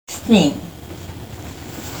16.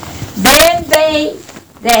 Then they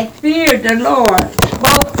that feared the Lord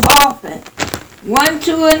spoke often one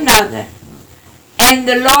to another, and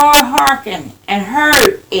the Lord hearkened and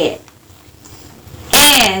heard it.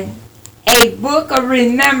 And a book of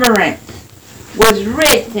remembrance was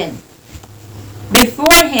written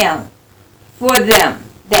before him for them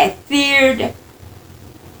that feared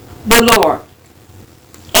the Lord,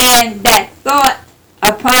 and that thought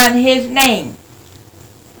upon his name.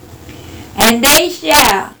 And they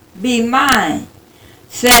shall be mine,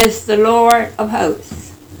 says the Lord of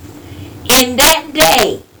hosts, in that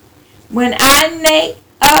day when I make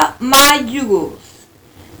up my jewels,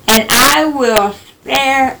 and I will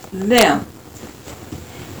spare them,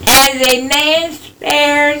 as a man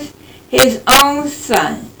spares his own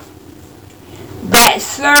son that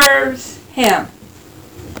serves him.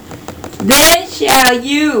 Then shall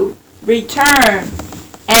you return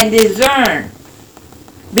and discern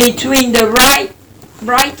between the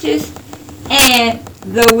righteous and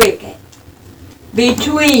the wicked,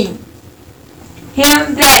 between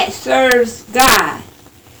him that serves God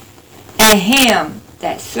and him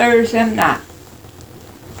that serves him not.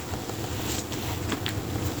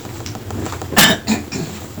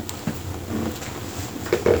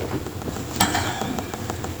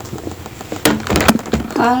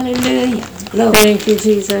 Hallelujah. Glory. Thank you,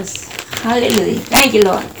 Jesus. Hallelujah. Thank you,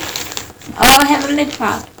 Lord. Oh, Heavenly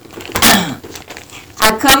Father,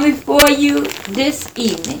 I come before you this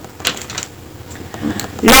evening.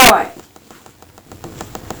 Lord,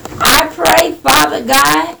 I pray, Father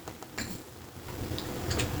God,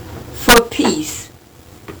 for peace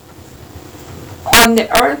on the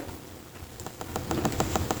earth.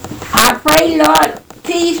 I pray, Lord,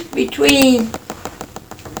 peace between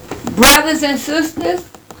brothers and sisters,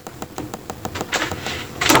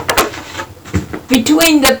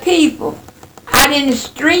 between the people out in the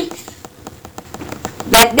streets,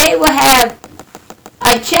 that they will have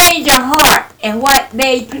a change of heart in what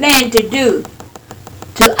they plan to do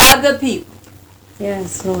to other people.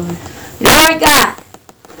 Yes, Lord. Lord God,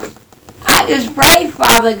 I just pray,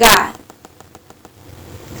 Father God,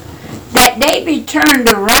 that they be turned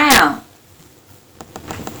around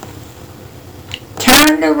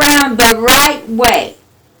the right way.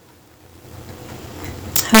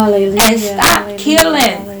 Hallelujah. And stop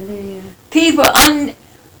killing people,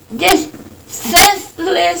 just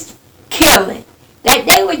senseless killing. That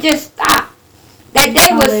they would just stop. That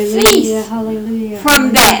they would cease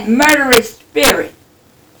from that murderous spirit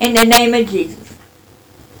in the name of Jesus.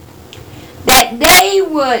 That they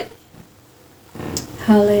would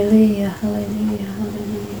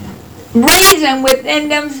reason within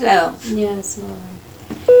themselves. Yes, Lord.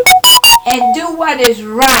 And do what is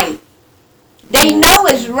right. They know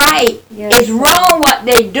it's right. Yes, it's wrong what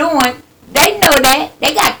they're doing. They know that.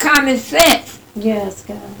 They got common sense. Yes,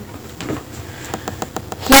 God.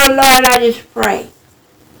 So, Lord, I just pray.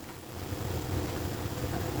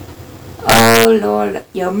 Oh, Lord,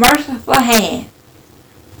 your merciful hand.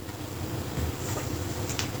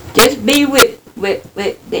 Just be with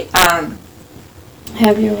the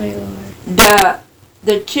have your way, Lord.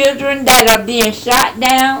 The children that are being shot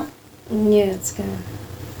down. Yes, God.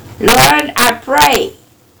 Lord, I pray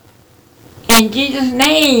in Jesus'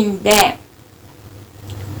 name that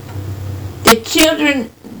the children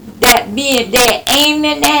that they're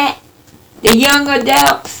aiming at, the young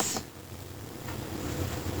adults,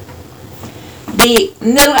 the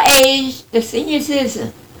middle-aged, the senior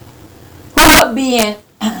citizens, who are being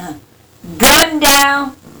gunned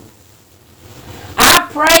down, I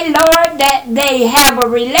pray, Lord, that they have a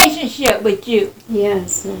relationship with you.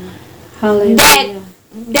 Yes, Lord. Hallelujah. That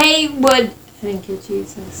they would. Thank you,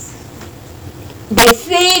 Jesus. They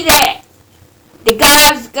see that the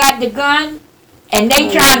guys got the gun and they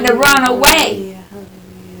trying to run away. Hallelujah.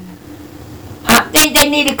 I think they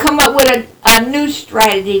need to come up with a new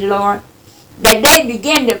strategy, Lord, that they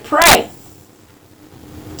begin to pray.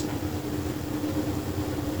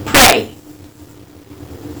 Pray.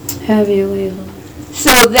 Have your way, Lord.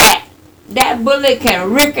 So that bullet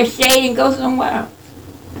can ricochet and go somewhere else.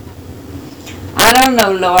 I don't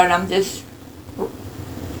know, Lord. I'm just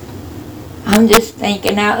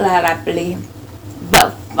thinking out loud, I believe.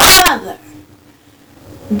 But Father,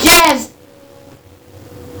 just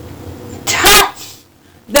touch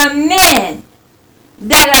the men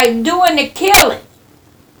that are doing the killing.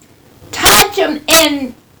 Touch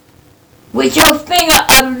them with your finger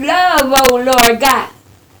of love, oh Lord God.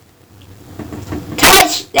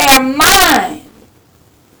 Touch their mind.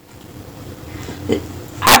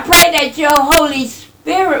 I pray that your Holy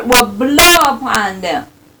Spirit will blow upon them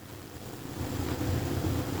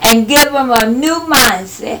and give them a new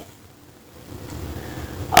mindset.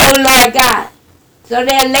 Oh, Lord God. So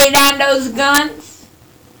they'll lay down those guns.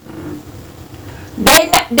 They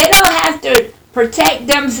don't have to protect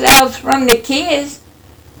themselves from the kids.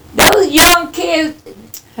 Those young kids,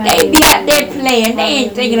 they be out there playing. They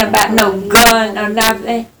ain't thinking about no gun or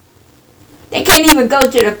nothing. They can't even go to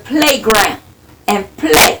the playground and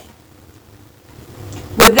play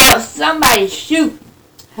without somebody shooting.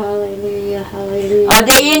 Hallelujah, hallelujah. Or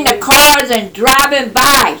they in the cars and driving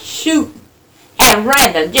by shooting at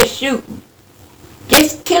random, just shooting.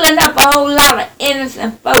 Just killing up a whole lot of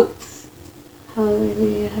innocent folks.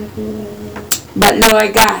 Hallelujah, have your way, Lord. But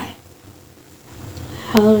Lord God.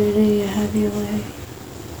 Hallelujah, have your way.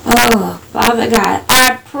 Oh, Father God,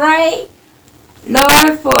 I pray,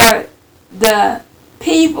 Lord, for the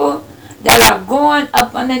people that are going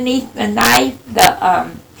up underneath the knife,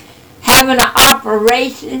 having an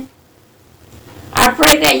operation. I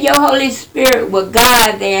pray that your Holy Spirit will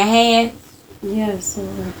guide their hands. Yes,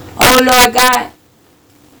 Lord. Oh, Lord God,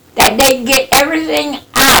 that they get everything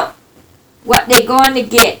out, what they're going to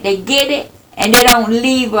get. They get it, and they don't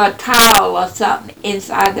leave a towel or something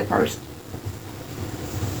inside the person.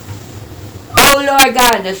 Oh, Lord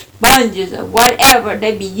God, the sponges or whatever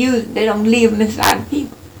they be using, they don't leave them inside the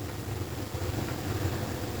people.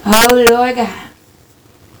 Oh, Lord God.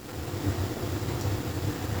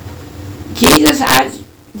 Jesus, I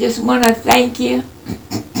just want to thank you.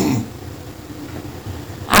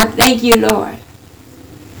 I thank you, Lord.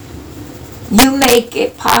 You make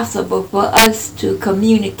it possible for us to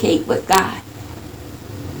communicate with God.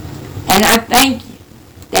 And I thank you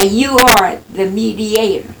that you are the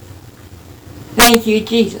mediator. Thank you,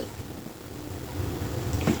 Jesus.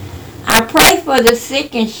 I pray for the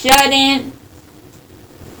sick and shut in,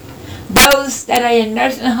 those that are in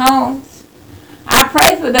nursing homes. I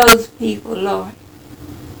pray for those people, Lord,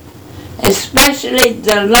 especially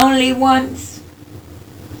the lonely ones.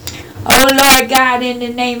 Oh, Lord God, in the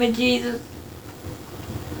name of Jesus,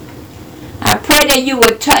 I pray that you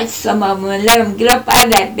will touch some of them and let them get up out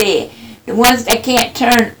of that bed. The ones that can't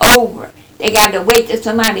turn over, they got to wait till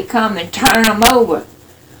somebody come and turn them over.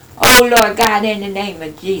 Oh, Lord God, in the name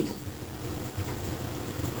of Jesus.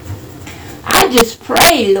 I just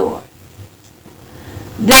pray, Lord,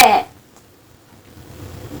 that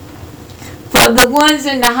for the ones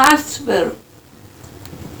in the hospital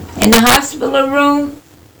room,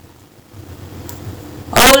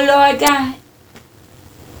 oh, Lord God,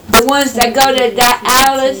 the ones that go to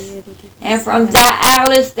dialysis, and from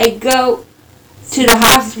dialysis they go to the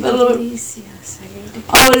hospital.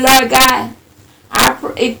 Oh, Lord God, I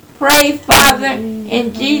pray, Father,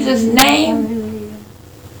 in Jesus' name,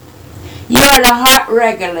 you are the heart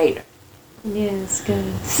regulator. Yes,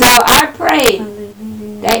 God. So I pray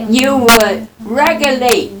that you would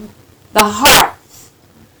regulate the hearts,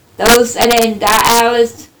 those that are in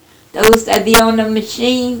dialysis, those that be on the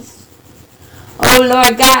machines. Oh,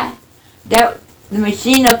 Lord God, that the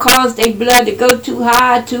machine will cause their blood to go too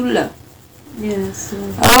high or too low. Yes,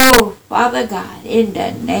 Lord. Oh, Father God, in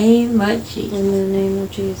the name of Jesus. In the name of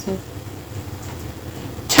Jesus.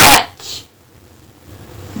 Touch,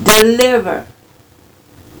 deliver,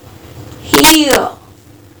 heal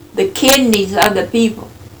the kidneys of the people.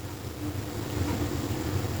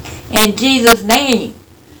 In Jesus' name.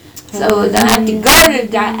 So they don't have to go to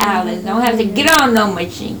dialysis. Don't have to get on no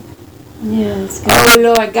machine. Yes, God. Oh,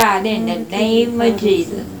 Lord God, in the name of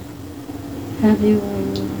Jesus. Have your way,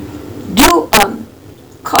 Lord.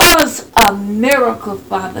 Cause a miracle,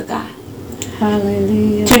 Father God.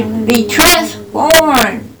 Hallelujah. To be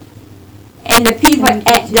transformed in the people at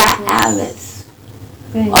dialysis.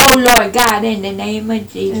 Oh, Lord God, in the name of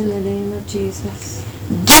Jesus. In the name of Jesus.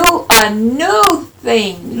 Do a new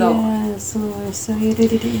thing, Lord. Yes, Lord.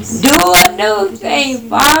 Do a new thing,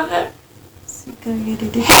 Father.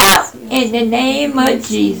 Help in the name of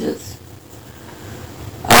Jesus.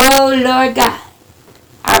 Oh, Lord God.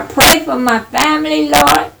 I pray for my family,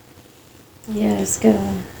 Lord. Yes,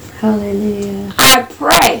 God. Hallelujah. I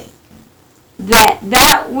pray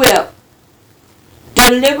that will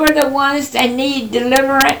deliver the ones that need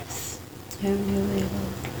deliverance. Have your way,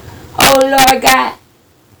 Lord. Oh, Lord God.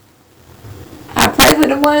 I pray for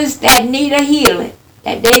the ones that need a healing,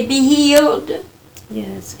 that they be healed.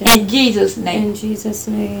 Yes, God. In Jesus' name. In Jesus'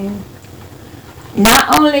 name.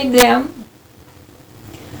 Not only them,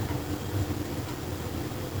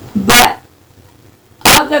 but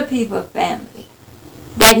other people, family,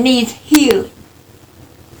 that needs healing.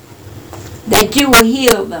 That you will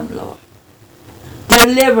heal them, Lord.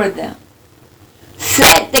 Deliver them.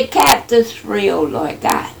 Set the captives free, oh Lord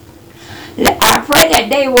God. I pray that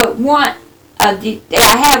they would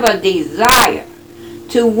have a desire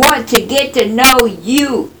to want to get to know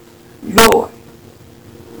you Lord,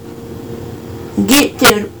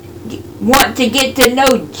 want to get to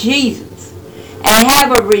know Jesus and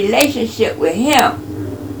have a relationship with Him.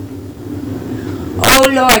 Oh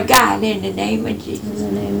Lord God, in the name of Jesus.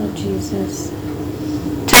 In the name of Jesus.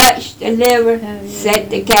 Touch, deliver, set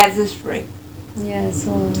the captives free. Yes,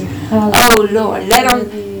 Lord. Oh Lord, let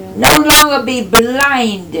them no longer be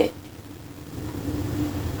blinded.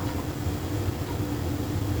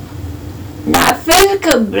 Not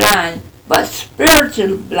physical blind, but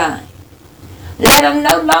spiritual blind. Let them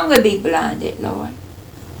no longer be blinded, Lord.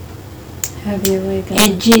 Have your way, God.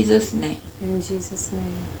 In Jesus' name. In Jesus'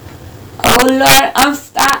 name. Oh Lord,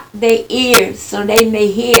 unstop their ears so they may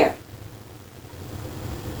hear.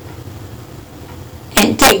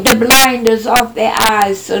 And take the blinders off their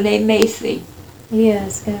eyes so they may see.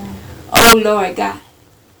 Yes, God. Oh Lord God.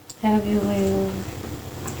 Have your way, Lord.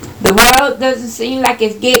 The world doesn't seem like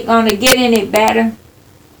it's going to get any better.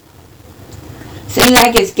 Seems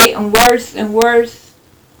like it's getting worse and worse.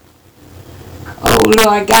 Oh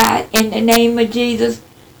Lord God, in the name of Jesus.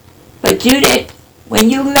 But you did, when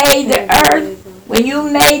you made the earth, when you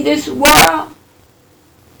made this world,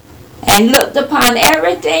 and looked upon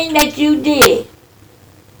everything that you did,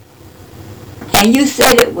 and you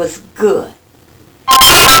said it was good.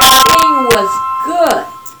 Everything was good.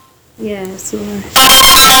 Yes, Lord. I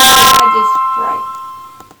just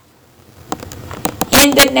pray. In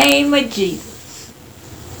the name of Jesus,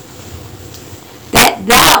 that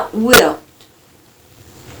thou wilt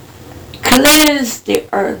cleanse the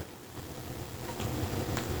earth.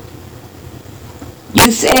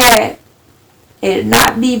 You said it'll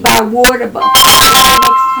not be by water, but by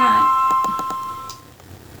next time.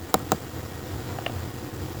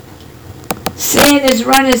 Sin is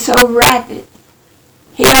running so rapid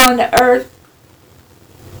here on the earth.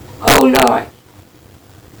 Oh Lord.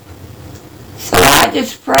 So I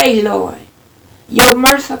just pray, Lord, your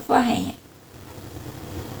merciful hand.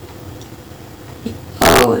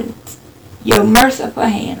 Oh, your merciful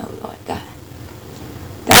hand, oh Lord God.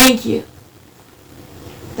 Thank you.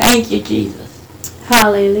 Thank you, Jesus.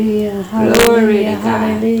 Hallelujah. Hallelujah. Glory to God.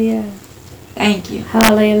 Hallelujah. Thank you.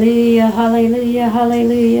 Hallelujah. Hallelujah.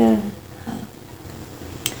 Hallelujah.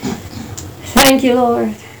 Thank you,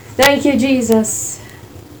 Lord. Thank you, Jesus.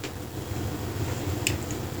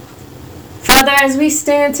 Father, as we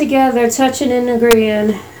stand together, touching and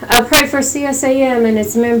agreeing, I pray for CSAM and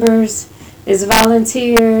its members, its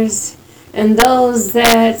volunteers, and those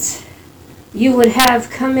that you would have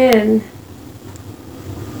come in.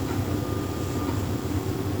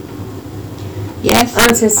 Yes.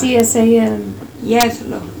 Unto CSAM. Yes,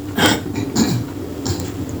 Lord.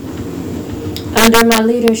 Under my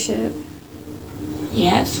leadership.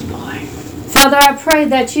 Yes, Lord. Father, I pray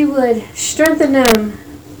that you would strengthen them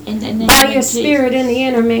In the name by of your Jesus. spirit in the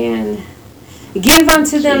inner man. Give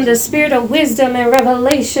unto them the spirit of wisdom and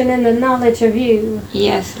revelation in the knowledge of you.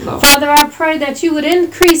 Yes, Lord. Father, I pray that you would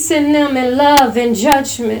increase in them in love and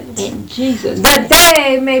judgment. In Jesus' That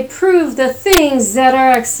they may prove the things that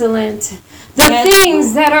are excellent. The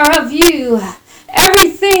things that are of you.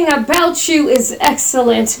 Everything about you is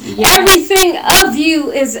excellent. Yes. Everything of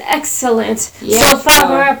you is excellent. Yes, so,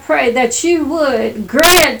 Father, Lord. I pray that you would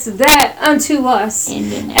grant that unto us In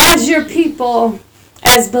the name as of your Jesus. people,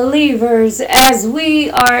 as believers, as we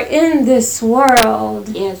are in this world.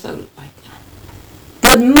 Yes, oh Lord.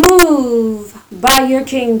 But move by your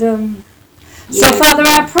kingdom. Yes, So, Father,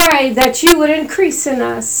 I Lord. pray that you would increase in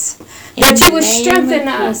us, In that you the would name strengthen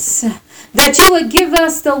of us, that you would give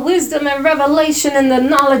us the wisdom and revelation and the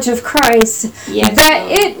knowledge of Christ, Yes, that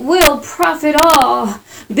Lord. it will profit all,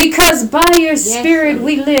 because by your Spirit Lord.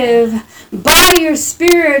 we live, by your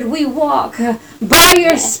Spirit we walk, by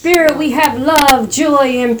your Yes, Spirit Lord. we have love,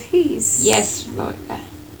 joy, and peace. Yes, Lord God.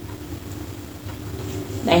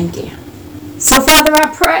 Thank you. So, Father,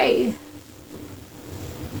 I pray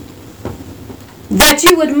that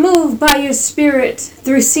you would move by your Spirit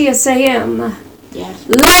through CSAM. Yes.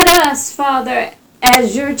 Let us, Father,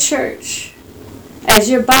 as your church, as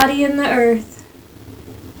your body in the earth,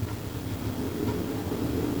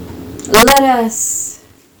 let us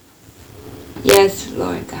Yes,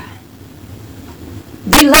 Lord God.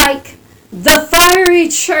 be like the fiery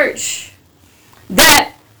church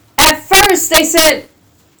that at first they said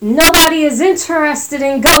nobody is interested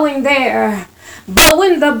in going there. But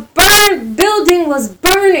when the building was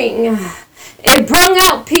burning, it brought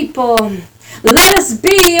out people. Let us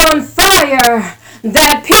be on fire,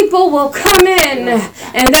 that people will come in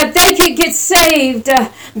and that they could get saved,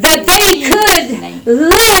 that they could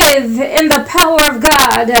live in the power of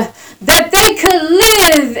God, that they could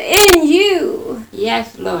live in you.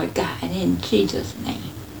 Yes, Lord God, in Jesus' name.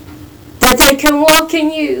 they can walk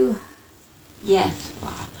in you. Yes,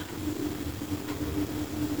 Father.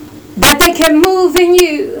 That they can move in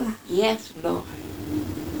you. Yes, Lord.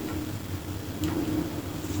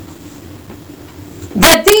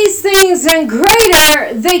 That these things and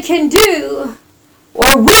greater they can do,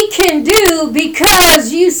 or we can do,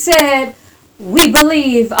 because you said we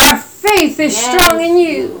believe. Our faith is strong in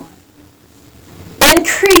you.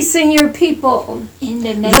 Increase in your people In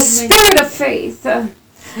the name the spirit of faith.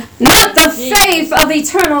 Not the faith of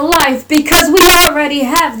eternal life, because we already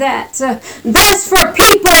have that. That's for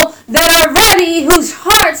people that are ready, whose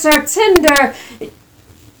hearts are tender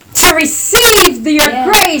to receive your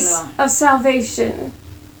grace Lord. of salvation.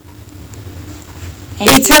 And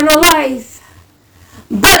Eternal life.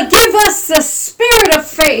 But give us the spirit of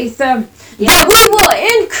faith that we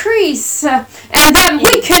will increase and that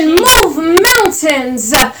we can move mountains,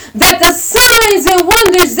 that the signs and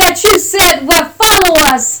wonders that you said will follow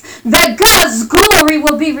us, that God's glory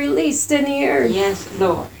will be released in the earth. Yes,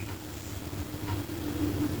 Lord.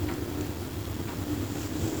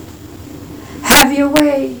 Have your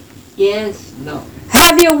way. Yes, Lord.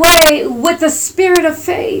 Have your way with the spirit of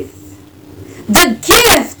faith. The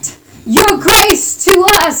gift, your grace to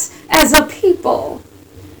us as a people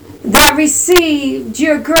that received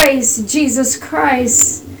your grace, Jesus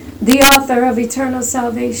Christ, the author of eternal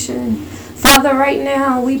salvation. Father, right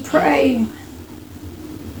now we pray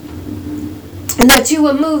that you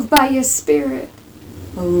will move by your spirit.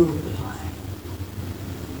 Oh, Lord.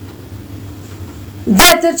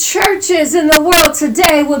 That the churches in the world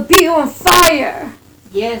today would be on fire.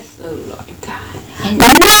 Yes, oh Lord God.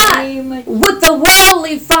 Not with the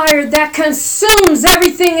worldly fire that consumes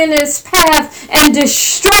everything in its path and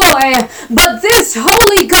destroy, but this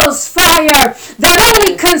Holy Ghost fire that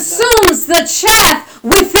only consumes the chaff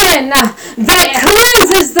within, that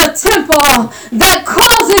cleanses the temple, that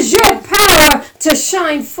causes your power to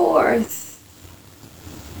shine forth.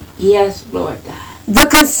 Yes, Lord God. The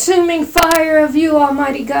consuming fire of you,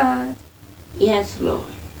 Almighty God. Yes, Lord.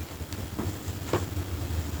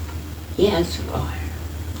 Yes, Lord.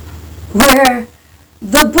 Where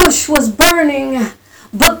the bush was burning,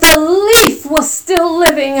 but the leaf was still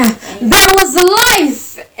living. There was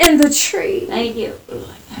life in the tree. Thank you, Lord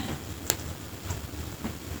God.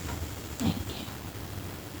 Thank you.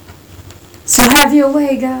 So have your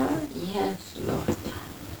way, God. Yes, Lord God.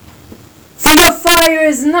 For your fire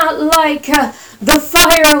is not like the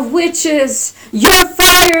fire of witches. Your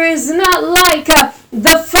fire is not like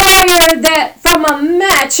the fire that from a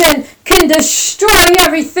match and can destroy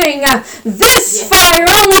everything. This fire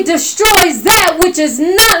only destroys that which is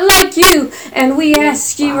not like you. And we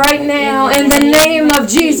ask you right now in the name of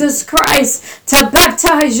Jesus Christ to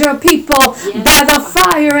baptize your people by the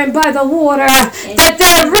fire and by the water, that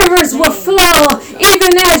their rivers will flow,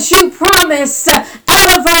 even as you promised.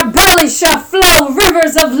 Out of our belly shall flow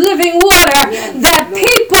rivers of living water, that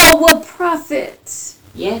people will profit.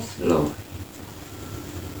 Yes, Lord.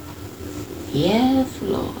 Yes,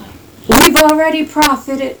 Lord. We've already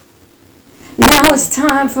profited. Now it's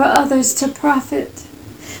time for others to profit.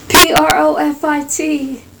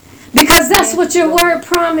 Profit. Because that's what your word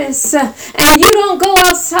promised. And you don't go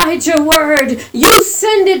outside your word. You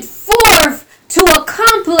send it forth to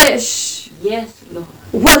accomplish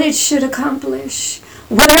what it should accomplish.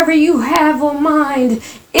 Whatever you have on mind,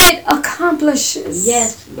 it accomplishes.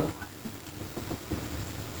 Yes, Lord.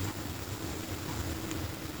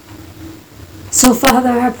 So, Father,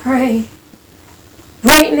 I pray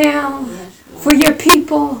right now for your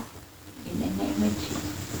people In the name of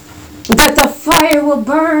Jesus. that the fire will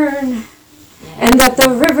burn and that the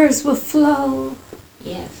rivers will flow.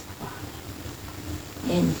 Yes,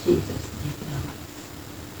 Father. In Jesus' name.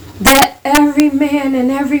 That every man and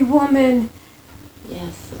every woman,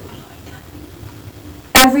 Yes, Lord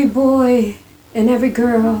God. every boy and every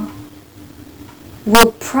girl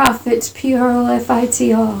will profit, profit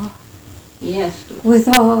all, Yes, Lord. with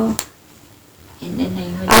all. In the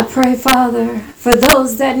name of I Jesus. pray, Father, for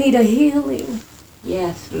those that need a healing,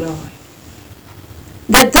 Yes, Lord.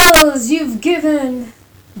 that those you've given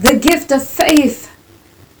the gift of faith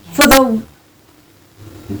for the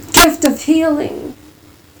gift of healing,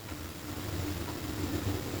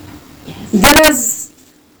 Yes. that as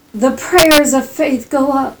the prayers of faith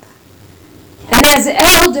go up, and as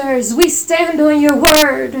elders we stand on your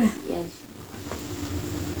word, Yes.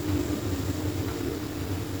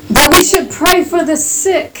 that we should pray for the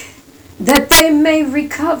sick, that they may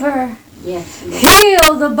recover. Yes, Lord.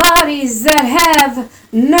 Heal the bodies that have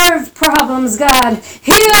nerve problems, God.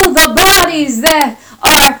 Heal the bodies that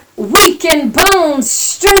are weak in bones.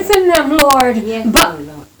 Strengthen them, Lord, Yes, by,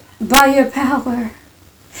 Lord. by your power.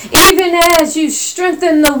 Even as you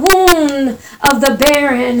strengthen the womb of the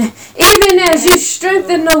barren, even as you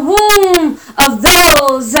strengthen the womb of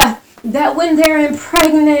those that when they're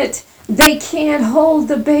impregnant, they can't hold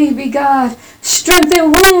the baby, God.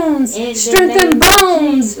 Strengthen wounds, strengthen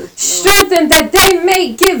bones, strengthen that they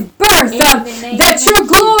may give birth, that your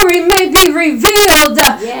glory may be revealed,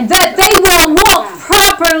 that they will walk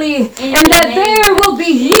properly, and that there will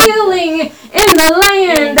be healing in the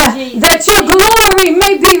land, that your glory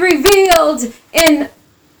may be revealed in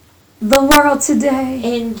the world today.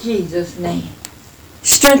 In Jesus' name.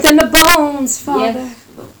 Strengthen the bones, Father. Yes,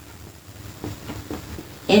 Lord.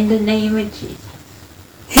 In the name of Jesus.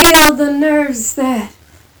 Heal the nerves that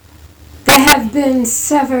have been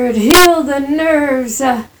severed. Heal the nerves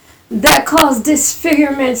that cause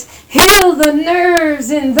disfigurements. Heal the nerves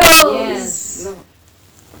in those Yes, Lord.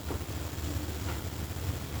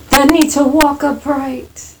 that need to walk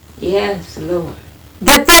upright. Yes, Lord.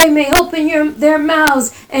 That they may open their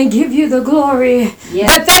mouths and give you the glory. Yes,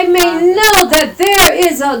 that they may know that there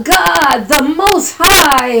is a God, the Most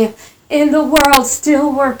High, in the world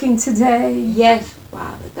still working today. Yes,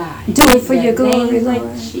 Father God. Do it for your glory,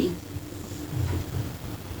 Lord. Jesus.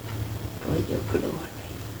 For your glory.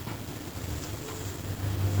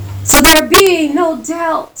 So there be no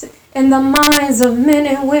doubt in the minds of men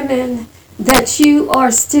and women that you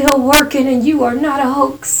are still working and you are not a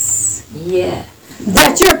hoax. Yes.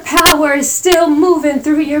 That your power is still moving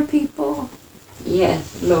through your people.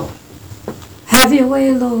 Yes, Lord. Have your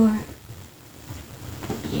way, Lord.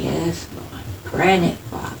 Yes, Lord. Grant it,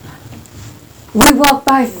 Father. We walk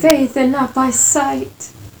by faith and not by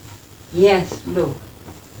sight. Yes, Lord.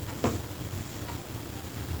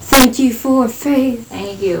 Thank you for faith.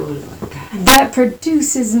 Thank you, Lord God. That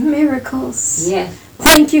produces miracles. Yes.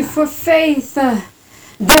 Thank you for faith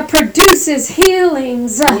that produces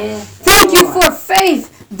healings. Yes, Thank you Lord. for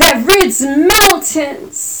faith that rids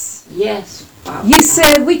mountains. Yes, Father. You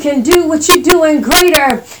said we can do what you do and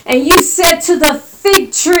greater. And you said to the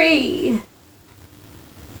fig tree,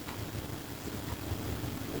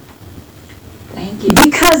 Thank you.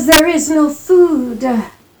 because there is no food,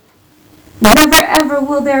 never ever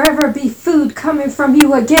will there ever be food coming from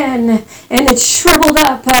you again. And it's shriveled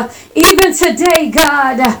up. Even today,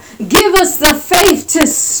 God, give us the faith to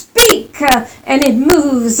speak and it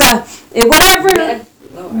moves. Whatever Yes,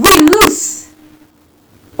 Lord. we loose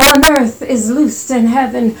on earth is loosed in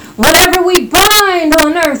heaven. Whatever we bind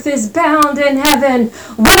on earth is bound in heaven.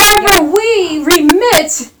 Whatever we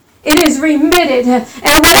remit, it is remitted. And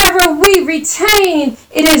whatever we retain,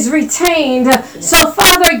 it is retained. Yes. So,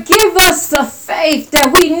 Father, give us the faith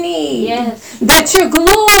that we need. Yes. That your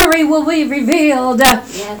glory will be revealed.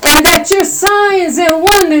 Yes. And that your signs and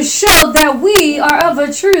wonders show that we are of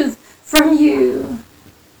a truth from you.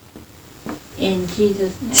 In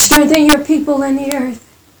Jesus' name. Strengthen your people in the earth.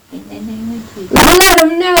 In the name of Jesus. Let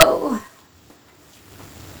them know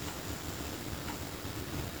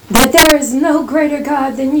that there is no greater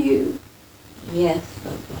God than you. Yes,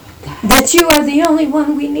 Lord God. That you are the only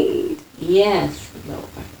one we need. Yes, Lord.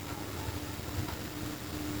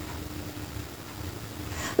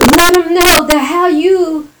 Let them know that how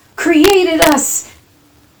you created us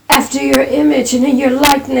after your image and in your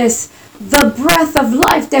likeness, the breath of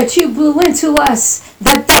life that you blew into us,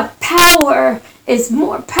 that the power is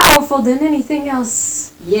more powerful than anything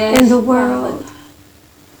else Yes, in the world. Father.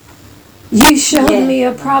 You showed Yes. me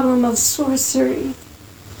a problem of sorcery.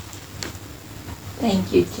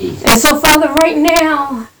 Thank you, Jesus. And so, Father, right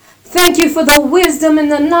now, thank you for the wisdom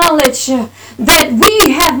and the knowledge that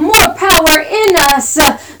we have more power in us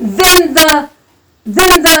than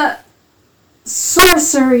the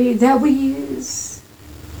sorcery that we use.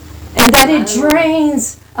 And that it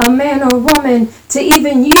drains a man or woman to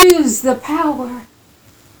even use the power.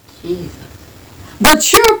 Jesus.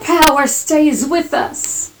 But your power stays with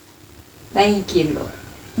us. Thank you, Lord.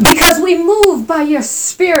 Because we move by your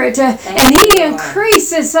Spirit, and He you, Lord.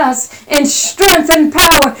 increases us in strength and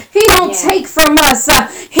power. He don't Yes. take from us.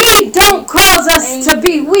 He don't cause us Thank to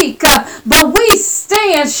be weak, but we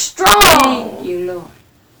stand strong. Thank you, Lord.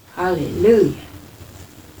 Hallelujah.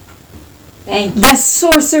 Thank you. That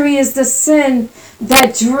sorcery is the sin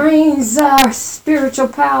that drains our spiritual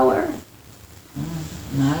power.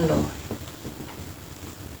 My Lord.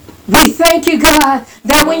 We thank you, God,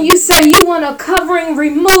 that when you say you want a covering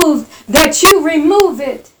removed, that you remove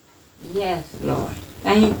it. Yes, Lord.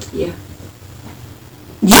 Thank you.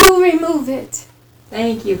 You remove it.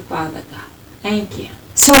 Thank you, Father God. Thank you.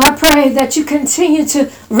 So I pray that you continue to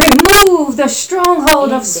remove the stronghold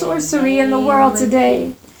In of the sorcery in the name world of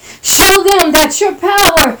today. Show them that your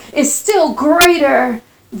power is still greater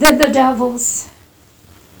than the devil's.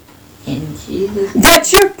 In Jesus' name.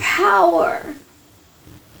 That your power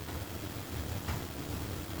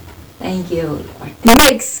Thank you, Lord.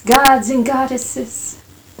 makes gods and goddesses.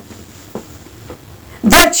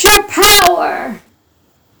 That your power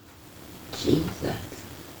Jesus.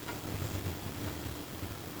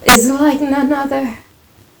 is like none other.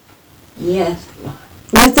 Yes, Lord.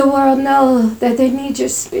 Let the world know that they need your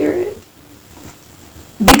spirit.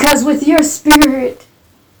 Because with your spirit,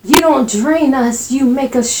 you don't drain us, you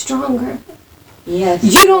make us stronger. Yes,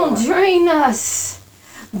 You don't Lord. drain us.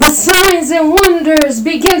 But signs and wonders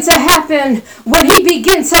begin to happen when He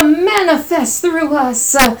begins to manifest through us.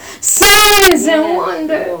 Signs and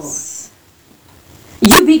wonders.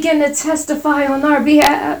 You begin to testify on our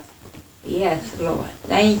behalf. Yes, Lord.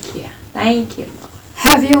 Thank you. Thank you, Lord.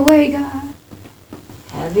 Have your way, God.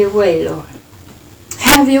 Have your way, Lord.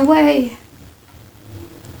 Have your way.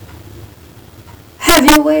 Have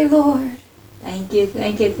your way, Lord. Thank you,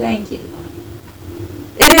 thank you, thank you, Lord.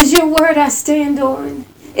 It is your word I stand on.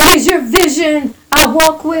 It is your vision I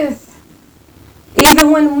walk with.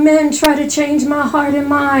 Even when men try to change my heart and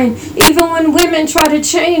mind, even when women try to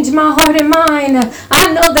change my heart and mind,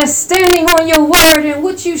 I know that standing on your word and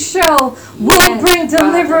what you show will bring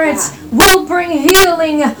deliverance, will bring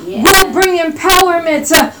healing, will bring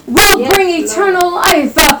empowerment, will bring eternal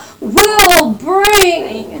life, will bring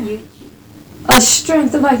Thank you. a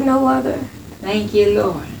strength like no other. Thank you,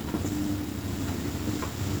 Lord.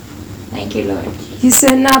 Thank you, Lord. You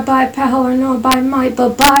said not by power nor by might,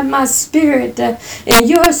 but by my spirit. And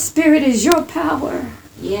your spirit is your power.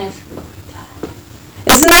 Yes, Lord.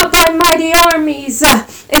 It's not by mighty armies.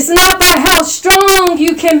 It's not by how strong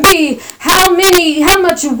you can be, how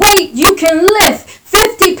much weight you can lift.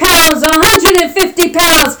 50 pounds, 150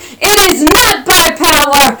 pounds. It is not by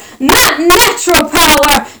power, not natural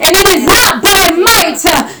power, and it is not by might,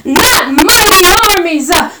 not mighty armies,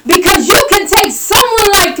 because you can take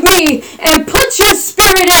someone like me and put your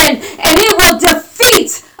spirit in, and it will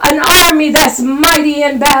defeat an army that's mighty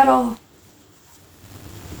in battle.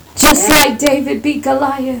 Just like David beat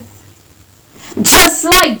Goliath. Just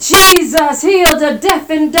like Jesus healed a deaf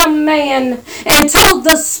and dumb man and told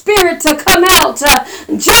the spirit to come out.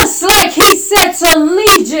 Just like he said to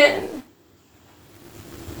Legion.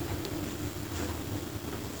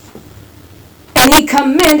 And he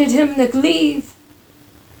commanded him to leave.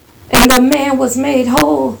 And the man was made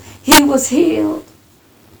whole. He was healed.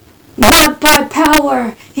 Not by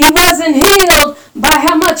power. He wasn't healed by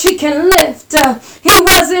how much he can lift. He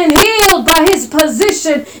wasn't healed by his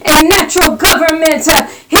position in natural government.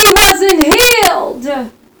 He wasn't healed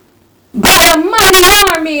by a mighty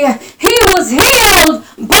army. He was healed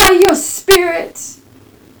by your spirit.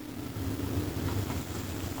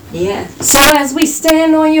 Yes. So as we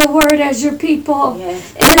stand on your word as your people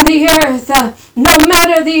Yes. in the earth, no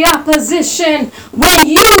matter the opposition, when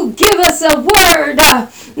you give us a word,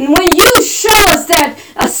 when you show us that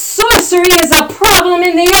sorcery is a problem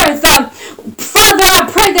in the earth, Father, I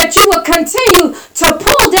pray that you will continue to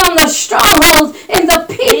pull down the strongholds in the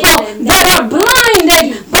people that are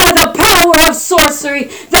blinded by the power of sorcery,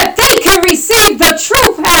 that they can receive the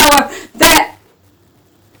true power that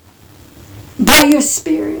by your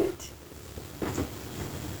spirit.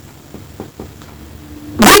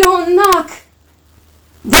 We don't knock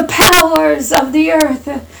the powers of the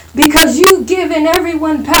earth because you've given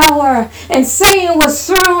everyone power, and Satan was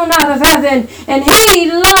thrown out of heaven and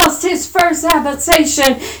he lost his first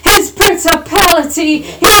habitation, his principality.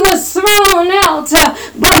 He was thrown out,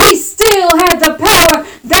 but he still had the power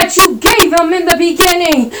that you gave him in the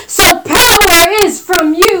beginning. So power is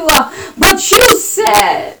from you, but you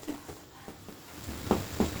said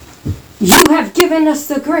you have given us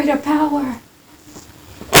the greater power.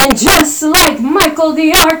 And just like Michael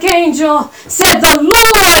the archangel said, the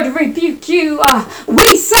Lord rebuke you.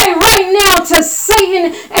 We say right now to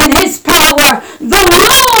Satan and his power, the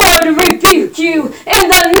Lord rebuke you in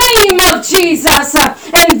the name of Jesus.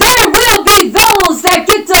 And there will be those that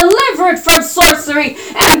get delivered from sorcery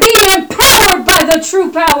and be empowered by the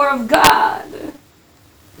true power of God.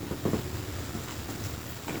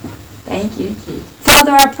 Thank you, Jesus.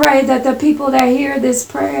 Father, I pray that the people that hear this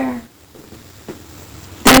prayer,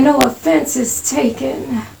 that no offense is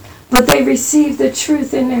taken, but they receive the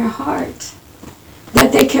truth in their heart,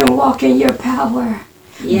 that they can walk in your power,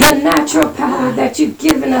 the natural power that you've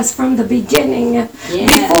given us from the beginning,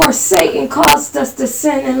 before Satan caused us to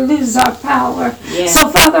sin and lose our power. So,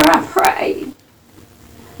 Father, I pray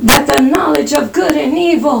that the knowledge of good and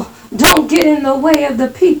evil don't get in the way of the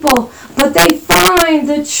people, but they find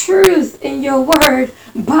the truth in your word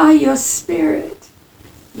by your spirit.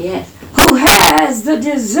 Yes. Who has the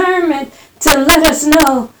discernment to let us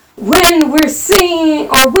know when we're seeing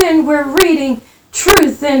or when we're reading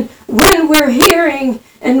truth, and when we're hearing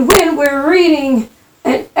and when we're reading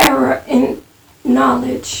an error in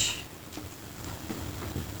knowledge.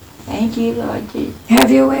 Thank you, Lord Jesus.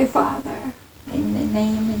 Have your way, Father. In the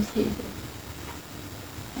name of Jesus.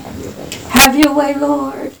 Have your way, Lord. Have your way,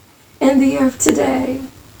 Lord, in the earth today.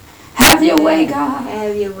 Have your way, God.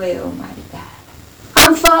 Have your way, Almighty God.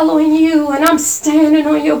 I'm following you and I'm standing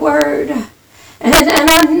on your word. And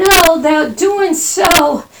I know that doing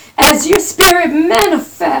so, as your spirit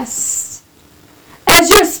manifests,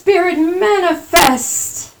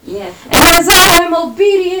 Yes. and as I am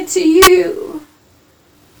obedient to you,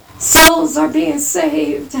 souls are being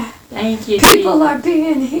saved. Thank you, People Jesus. are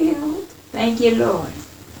being healed. Thank you, Lord.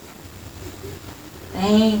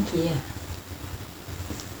 Thank you.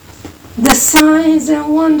 The signs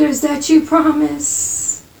and wonders that you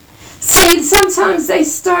promise. See, sometimes they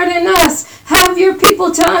start in us. Have your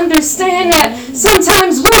people to understand that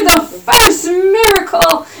sometimes we're the first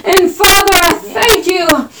miracle. And Father, I thank you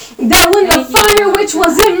that when the fire which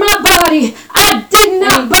was in my body, I did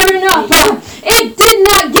not burn up. It did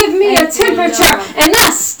not give me a temperature. And I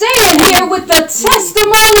stand here with the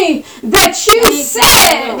testimony that you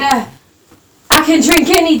said, I can drink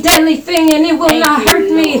any deadly thing and it will not hurt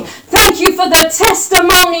me. Thank you for the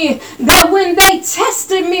testimony that when they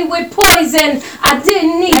tested me with poison, I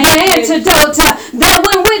didn't need the antidote. That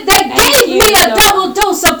when they gave me a double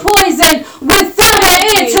dose of poison without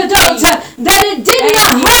an antidote, that it did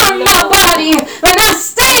not harm my body. And I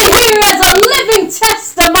stand here as a living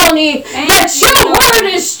testimony that your word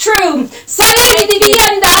is true.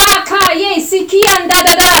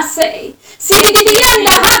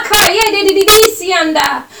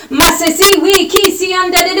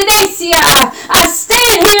 I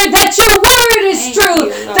stand here that your word is true,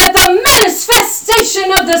 that the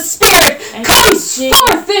manifestation of the Spirit comes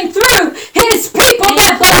forth and through his people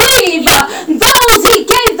that believe, those he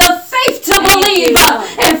gave the faith to believe.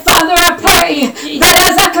 And Father, I pray that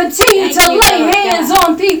as I continue to lay hands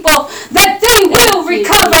on people, that they will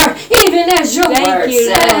recover, even as your word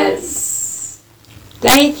says.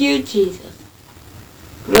 Thank you, Jesus.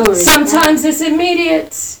 Glory. Sometimes it's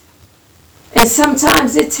immediate, and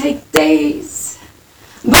sometimes it takes days.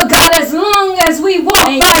 But God, as long as we walk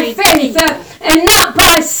by faith and not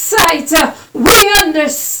by sight, we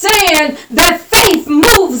understand that faith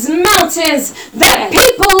moves mountains, that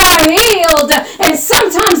people are healed, and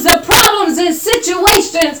sometimes the problems and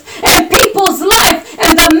situations in people's life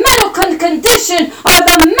and the medical condition are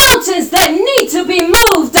the mountains that need to be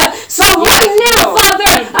moved. So right now,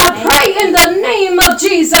 Father, I pray in the name of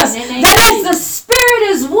Jesus that as the Spirit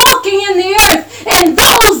is walking in the earth and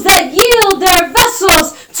those that yield their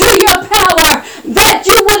vessels to your power, that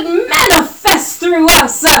you would manifest through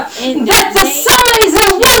us, that the signs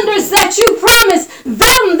and wonders that you promise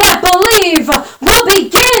them that believe will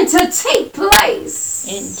begin to take place.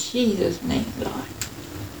 In Jesus' name, Lord.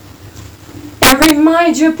 And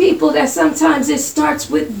remind your people that sometimes it starts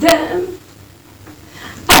with them.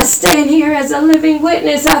 I stand here as a living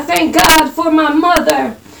witness. I thank God for my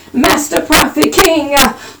mother, Master Prophet King,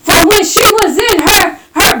 for when she was in her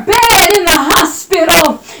bed in the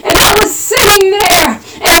hospital, and I was sitting there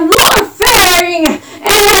and warfaring,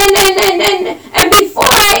 and before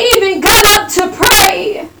I even got up to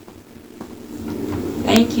pray.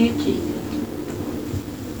 Thank you, Jesus.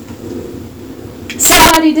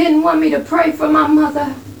 Somebody didn't want me to pray for my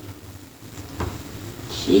mother.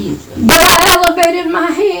 Jesus. But I elevated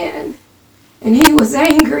my hand, and he was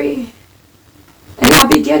angry. And I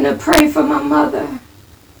began to pray for my mother.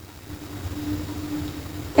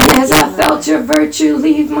 And as I felt your virtue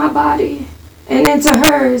leave my body and into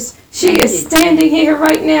hers, she is standing here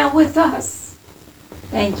right now with us.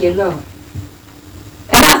 Thank you, Lord.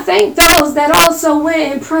 And I thank those that also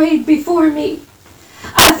went and prayed before me.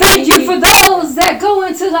 I thank you for those that go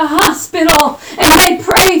into the hospital and they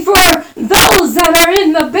pray for those that are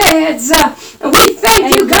in the beds. We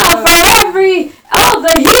thank you, God, for all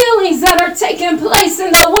the healings that are taking place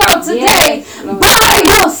in the world today by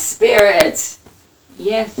your Spirit.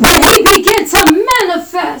 Yes. When he begin to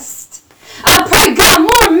manifest, I pray, God,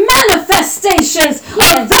 more manifestations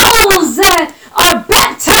of those that are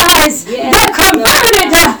baptized, that converted.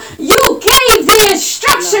 You gave the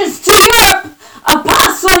instructions to your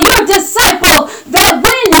apostle, your disciple, that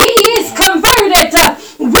when he is converted,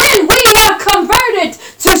 when we are converted,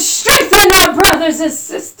 to strengthen our brothers and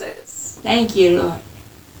sisters. Thank you, Lord.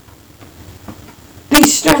 Be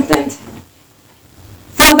strengthened.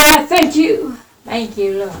 Father, I thank you. Thank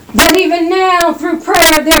you, Lord. That even now, through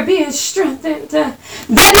prayer, they're being strengthened.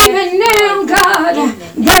 That even now, God,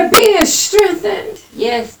 they're being strengthened.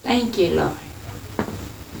 Yes, thank you, Lord.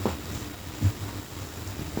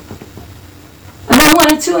 And I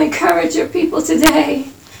wanted to encourage your people today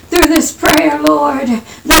through this prayer, Lord,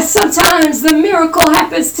 that sometimes the miracle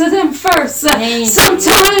happens to them first.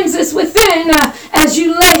 Sometimes it's within as we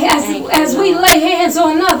lay hands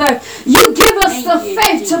on another. You give us the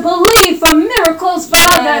faith to believe for miracles for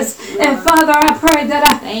others. And Father, I pray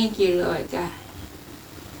that thank you, Lord God.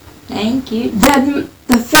 Thank you. That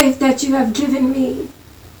the faith that you have given me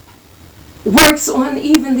works on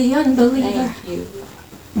even the unbeliever. Thank you, Lord.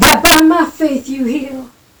 That by my faith you heal.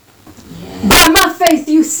 Yes. By my faith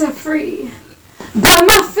you set free. By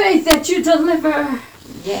my faith that you deliver.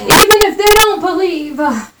 Yes. Even if they don't believe.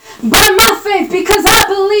 By my faith, because I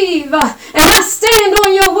believe and I stand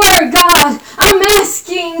on your word, God. I'm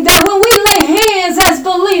asking that when we lay hands as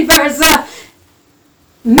believers,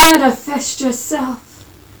 manifest yourself.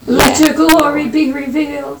 Yes, let your glory Lord. Be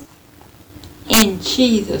revealed. In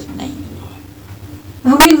Jesus' name, Lord.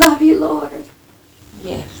 And we love you, Lord.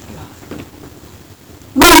 Yes, Lord.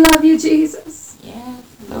 We love you, Jesus. Yes,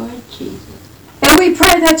 Lord Jesus. And we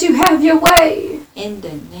pray that you have your way. In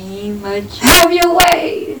the name of Jesus. Have your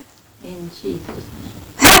way. In Jesus' name.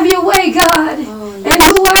 Have your way, God. Oh, yes. And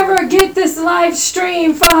whoever get this live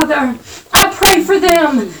stream, Father, I pray for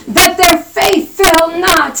them that their faith fail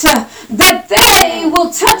not, that they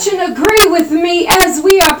will touch and agree with me as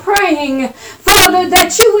we are praying. Father,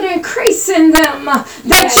 that you would increase in them,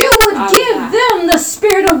 that you would give them the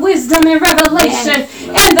spirit of wisdom and revelation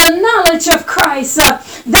and the knowledge of Christ,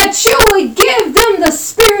 that you would give them the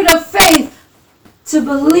spirit of faith to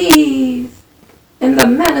believe in the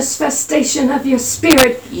manifestation of your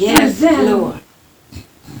spirit through them. Lord.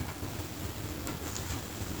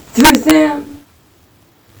 Through them.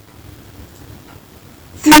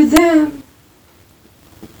 Through them.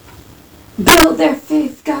 Build their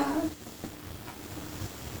faith, God.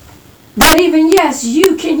 That even, yes,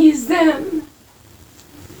 you can use them.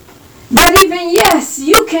 That even, yes,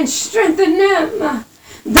 you can strengthen them.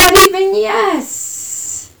 That even, yes,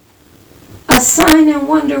 a sign and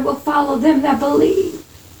wonder will follow them that believe.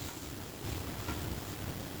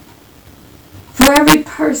 For every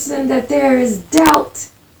person that there is doubt,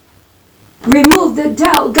 remove the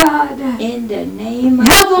doubt, God. In the name of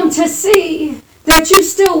help them to see that you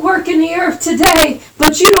still work in the earth today,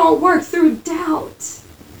 but you don't work through doubt.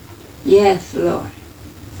 Yes, Lord.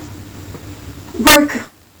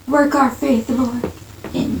 Work our faith, Lord.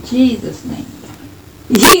 In Jesus' name.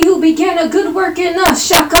 He who began a good work in us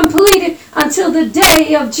shall complete it until the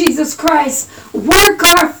day of Jesus Christ. Work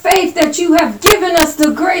our faith that you have given us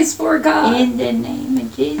the grace for, God. In the name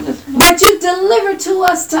of Jesus. That you delivered to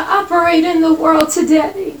us to operate in the world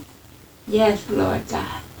today. Yes, Lord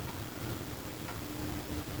God.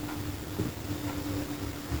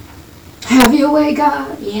 Have your way,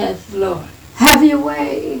 God. Yes, Lord. Have your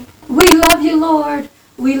way. We love you, Lord.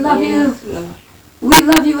 We love you. Lord. We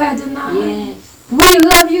love you, Adonai. Yes. We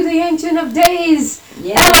love you, the Ancient of Days.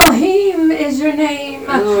 Yes. Elohim is your name.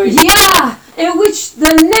 Lord. Yah, in which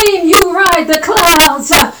the name you ride the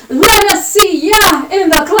clouds. Let us see Yah in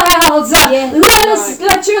the clouds. Yes,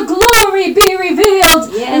 let your glory be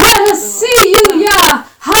revealed. Yes, let us see you, Yah.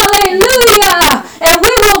 Hallelujah. And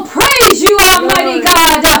we will praise you, Almighty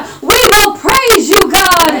God. We will praise you,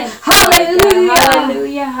 God. Yes, hallelujah.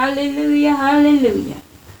 Hallelujah. Hallelujah. Hallelujah.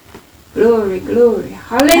 Glory, glory.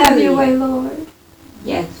 Hallelujah. Have your way, Lord.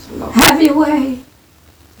 Yes, Lord. Have your way.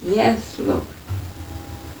 Yes, Lord.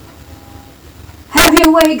 Have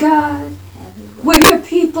your way, God. Where your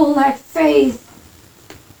people lack faith,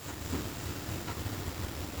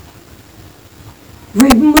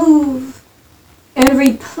 remove and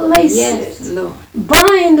replace it. Lord.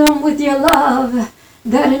 Bind them with your love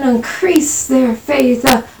that it increase their faith.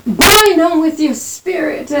 Bind them with your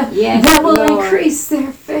spirit that will Lord. Increase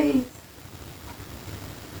their faith.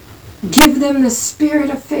 Give them the spirit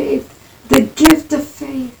of faith, the gift of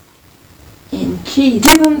faith. In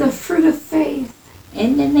Jesus. Give them the fruit of faith.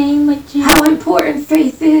 In the name of Jesus. How important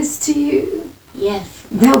faith is to you. Yes.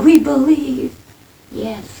 Lord. That we believe.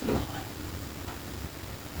 Yes, Lord.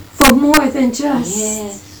 For more than just.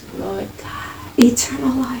 Yes, Lord God.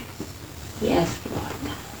 Eternal life. Yes, Lord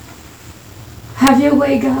God. Have your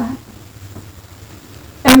way, God.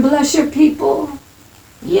 And bless your people.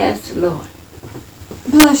 Yes, Lord.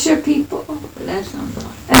 Bless your people. Bless them,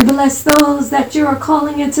 Lord. And bless those that you are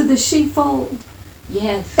calling into the sheepfold.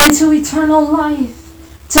 Yes. Into eternal life.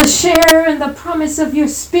 to share in the promise of your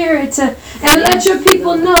Spirit, and let your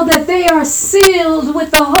people know that they are sealed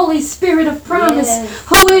with the Holy Spirit of promise,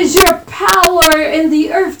 who is your power in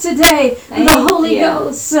the earth today, the Holy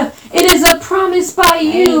Ghost. It is a promise by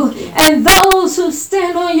you, and those who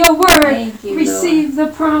stand on your word receive the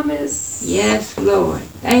promise. Yes, Lord.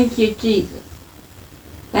 Thank you, Jesus.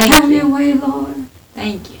 Have your way, Lord.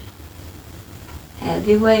 Thank you. Have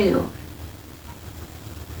your way, Lord.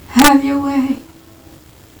 Have your way.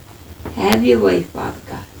 Have your way, Father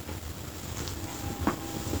God.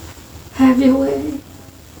 Have your way.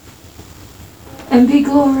 And be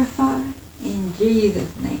glorified. In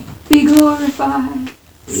Jesus' name. Be glorified.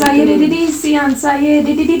 Sayedididisian,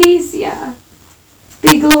 sayedididisia.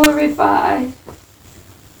 Be glorified.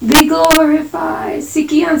 Be glorified.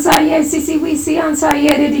 Sikian saye sisi wisian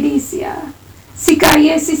sayedididisia.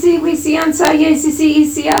 Sikaye sisi wisian saye sisi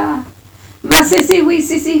isia. Masisi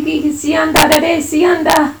wisisi kisianda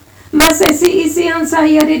dadesianda. Masisi isian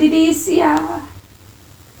sayedididisia.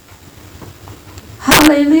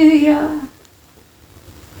 Hallelujah.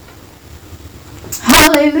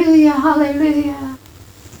 Hallelujah, hallelujah.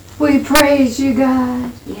 We praise you,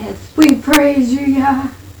 God. Yes. We praise you, God.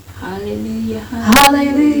 Hallelujah,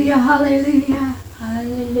 Hallelujah, hallelujah.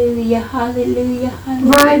 hallelujah, hallelujah,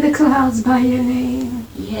 hallelujah. Ride the clouds by your name.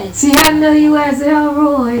 Yes. See, I know you as El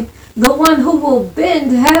Roy, the one who will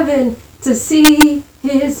bend heaven to see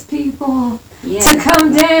his people, Yes. to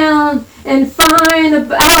come down and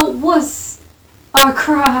find out what's our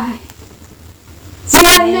cry. See,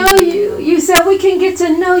 I know you. You said we can get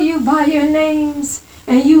to know you by your names,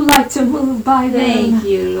 and you like to move by them. Thank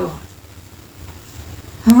you, Lord.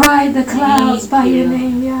 Ride the clouds Thank by you, your Lord.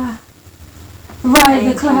 name, yeah. Ride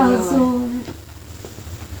the Thank clouds, you, Lord.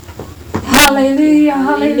 Hallelujah,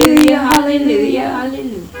 hallelujah, hallelujah.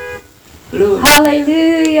 Hallelujah. Lord.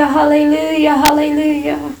 Hallelujah, hallelujah,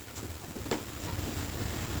 hallelujah.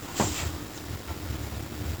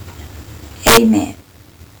 Amen.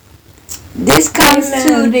 This comes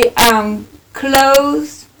to the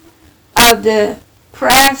close of the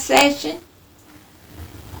prayer session.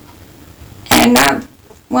 And I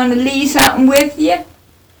want to leave something with you.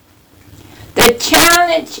 The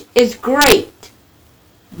challenge is great,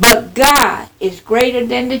 but God is greater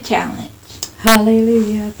than the challenge.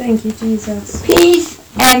 Hallelujah. Thank you, Jesus. Peace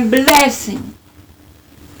and blessing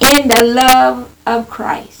in the love of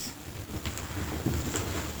Christ.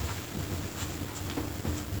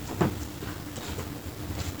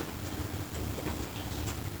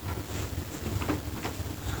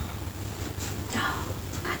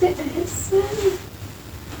 I didn't hit send.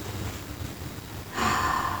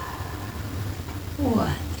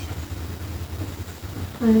 What?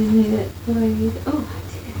 I didn't hit played. Oh, I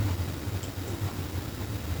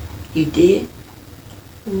You did?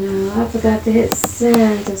 did. No, I forgot to hit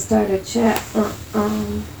send to start a chat.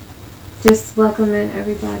 Just welcoming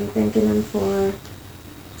everybody, thanking them for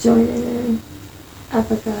joining in. I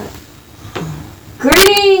forgot.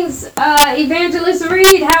 Greetings, Evangelist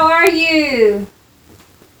Reed. How are you?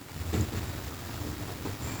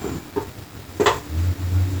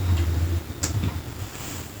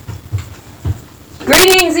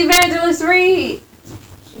 Greetings, Evangelist Reed.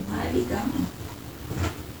 She might be gone.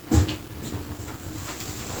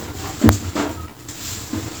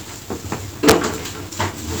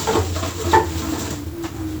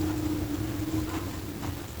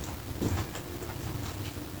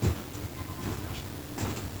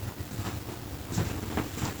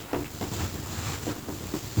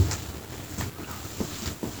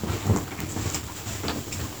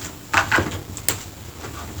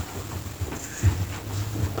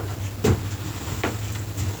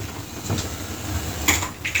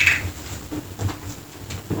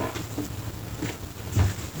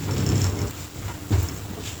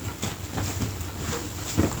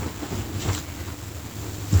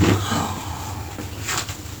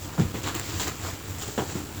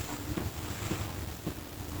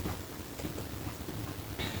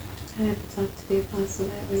 I have to talk to the apostle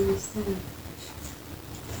that we sent.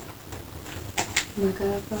 My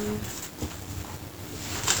godfather.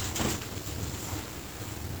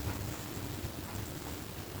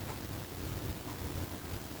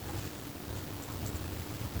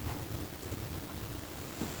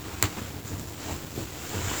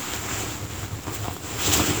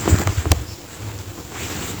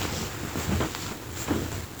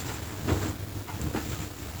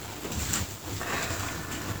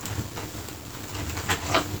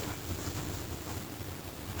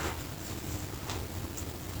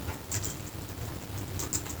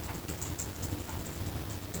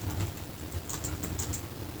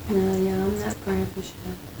 No, yeah, I'm not praying for shit.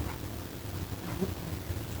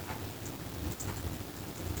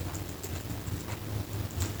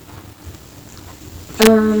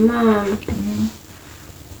 Mom.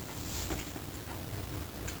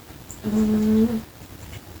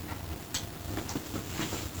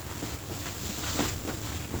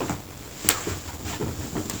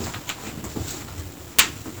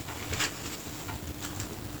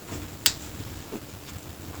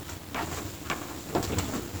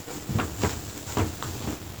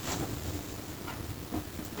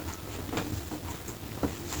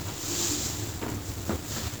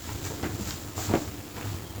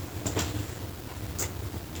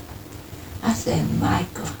 I said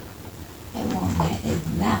Michael. That one that is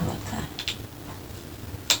Malachi.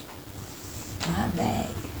 My bag.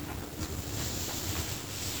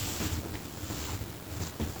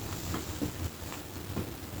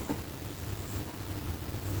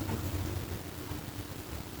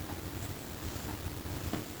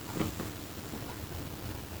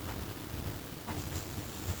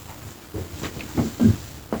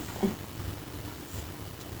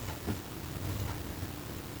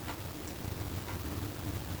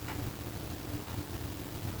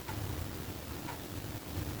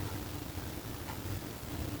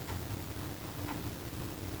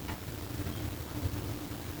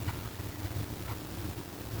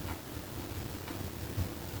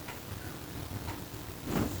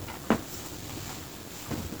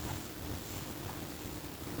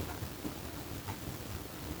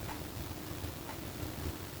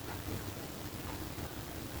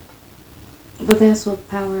 But that's what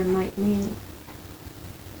power and might mean.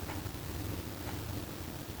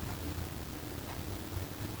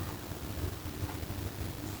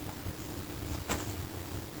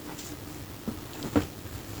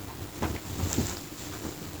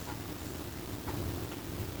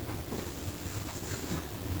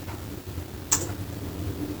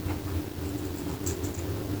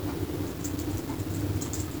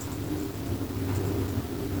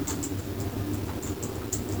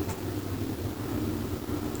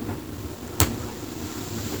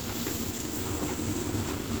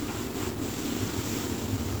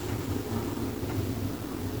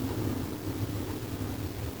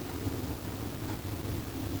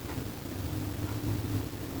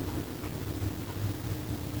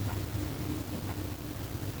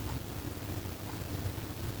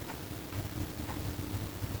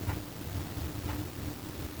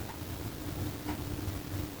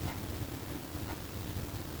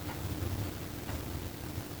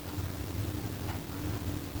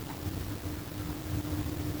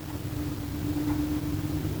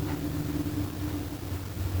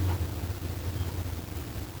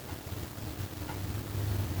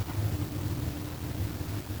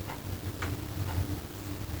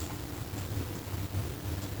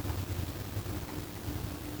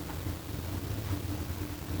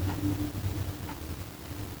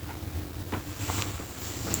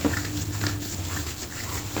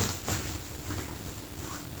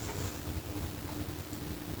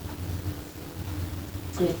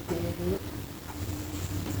 It did.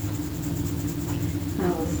 I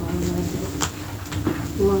was long-winded.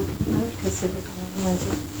 Well, I would consider it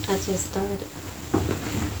long-winded. I just started.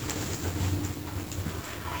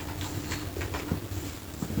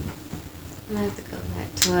 I have to go back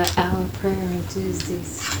to an hour prayer on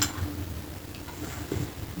Tuesdays.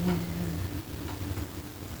 Yeah.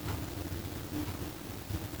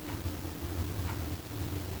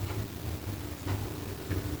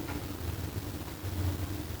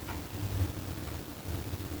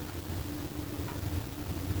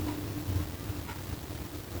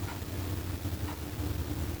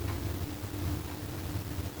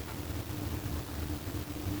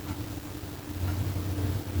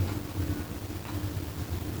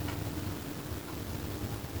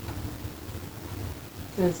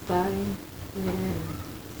 It's dying. Yeah.